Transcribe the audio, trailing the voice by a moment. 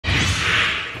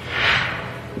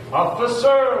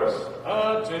Officers,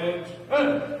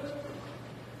 attention.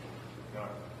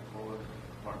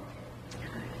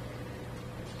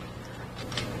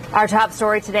 Our top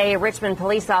story today, a Richmond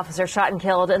police officer shot and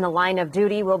killed in the line of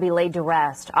duty will be laid to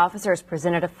rest. Officers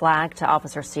presented a flag to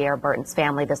Officer Seara Burton's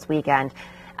family this weekend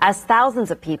as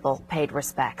thousands of people paid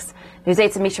respects. News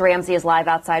 8's Amisha Ramsey is live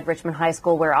outside Richmond High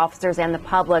School, where officers and the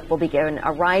public will begin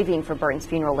arriving for Burton's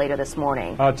funeral later this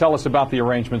morning. Tell us about the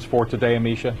arrangements for today,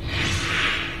 Amisha.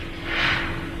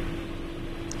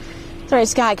 Sorry,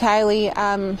 Scott,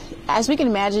 Kylie. As we can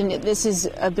imagine, this has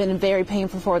been very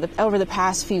painful over the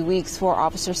past few weeks for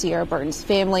Officer Seara Burton's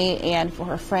family and for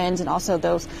her friends and also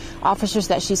those officers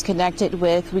that she's connected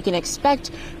with. We can expect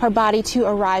her body to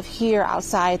arrive here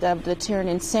outside of the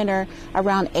Tiernan Center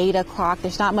around 8 o'clock.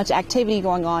 There's not much activity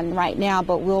going on right now,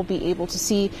 but we'll be able to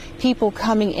see people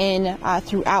coming in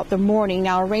throughout the morning.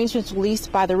 Now, arrangements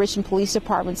released by the Richmond Police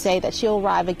Department say that she'll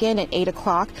arrive again at 8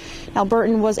 o'clock. Now,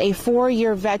 Burton was a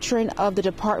 4-year veteran of the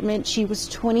department. She was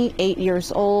 28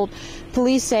 years old.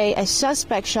 Police say a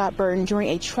suspect shot Burton during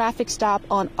a traffic stop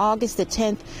on August the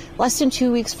 10th, less than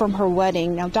 2 weeks from her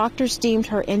wedding. Now, doctors deemed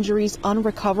her injuries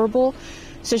unrecoverable,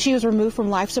 so she was removed from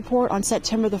life support on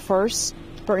September the 1st.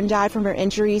 Burton died from her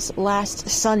injuries last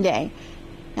Sunday.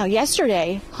 Now,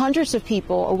 yesterday, hundreds of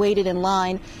people awaited in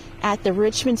line at the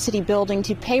Richmond City building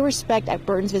to pay respect at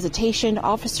Burton's visitation.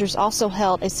 Officers also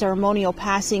held a ceremonial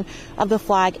passing of the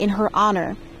flag in her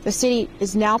honor. The city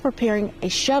is now preparing a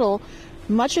shuttle,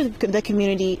 much of the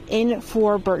community in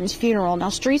for Burton's funeral. Now,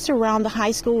 streets around the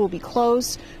high school will be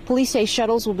closed. Police say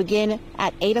shuttles will begin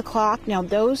at 8 o'clock. Now,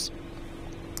 those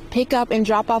pick-up and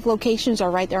drop-off locations are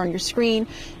right there on your screen.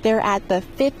 They're at the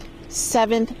 5th,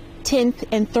 7th, 10th,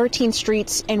 and 13th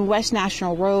Streets and West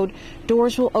National Road.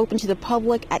 Doors will open to the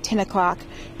public at 10 o'clock.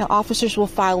 Now, officers will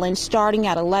file in starting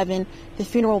at 11. The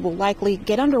funeral will likely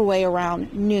get underway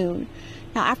around noon.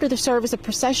 Now, after the service, a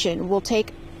procession will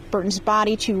take Burton's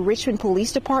body to Richmond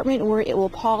Police Department, where it will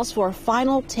pause for a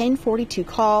final 1042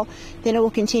 call. Then it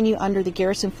will continue under the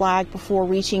garrison flag before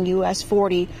reaching US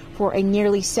 40 for a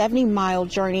nearly 70-mile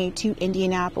journey to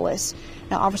Indianapolis.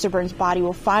 Now, Officer Burton's body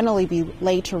will finally be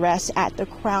laid to rest at the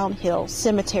Crown Hill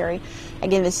Cemetery.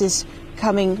 Again, this is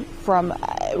coming from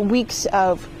weeks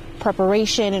of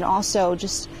preparation and also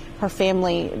just her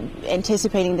family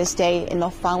anticipating this day, and they'll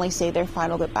finally say their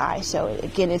final goodbye. So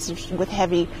again, it's with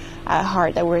heavy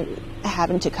heart that we're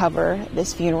having to cover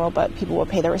this funeral, but people will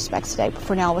pay their respects today. But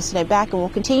for now, we'll sit back and we'll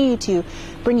continue to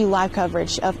bring you live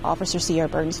coverage of Officer Seara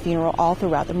Burton's funeral all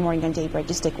throughout the morning on Daybreak.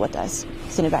 Just stick with us.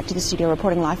 Send it back to the studio,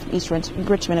 reporting live from East Richmond.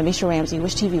 Amisha Ramsey,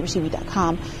 WishTV,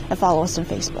 WishTV.com, and follow us on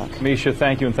Facebook. Amisha,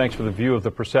 thank you, and thanks for the view of the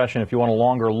procession. If you want a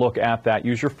longer look at that,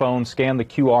 use your phone, scan the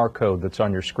QR code that's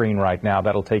on your screen right now.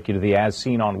 That'll take you to the As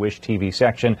Seen on Wish TV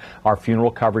section. Our funeral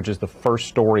coverage is the first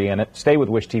story in it. Stay with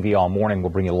Wish TV all morning.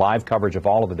 We'll bring you live coverage of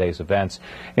all of the day's events.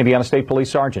 Indiana State Police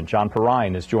Sergeant John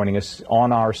Perrine is joining us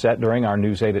on our set during our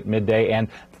News 8 at midday, and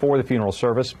for the funeral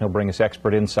service, he'll bring us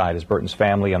expert insight as Burton's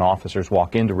family and officers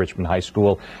walk into Richmond High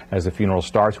School as the funeral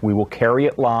starts. We will carry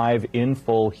it live in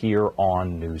full here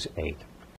on News 8.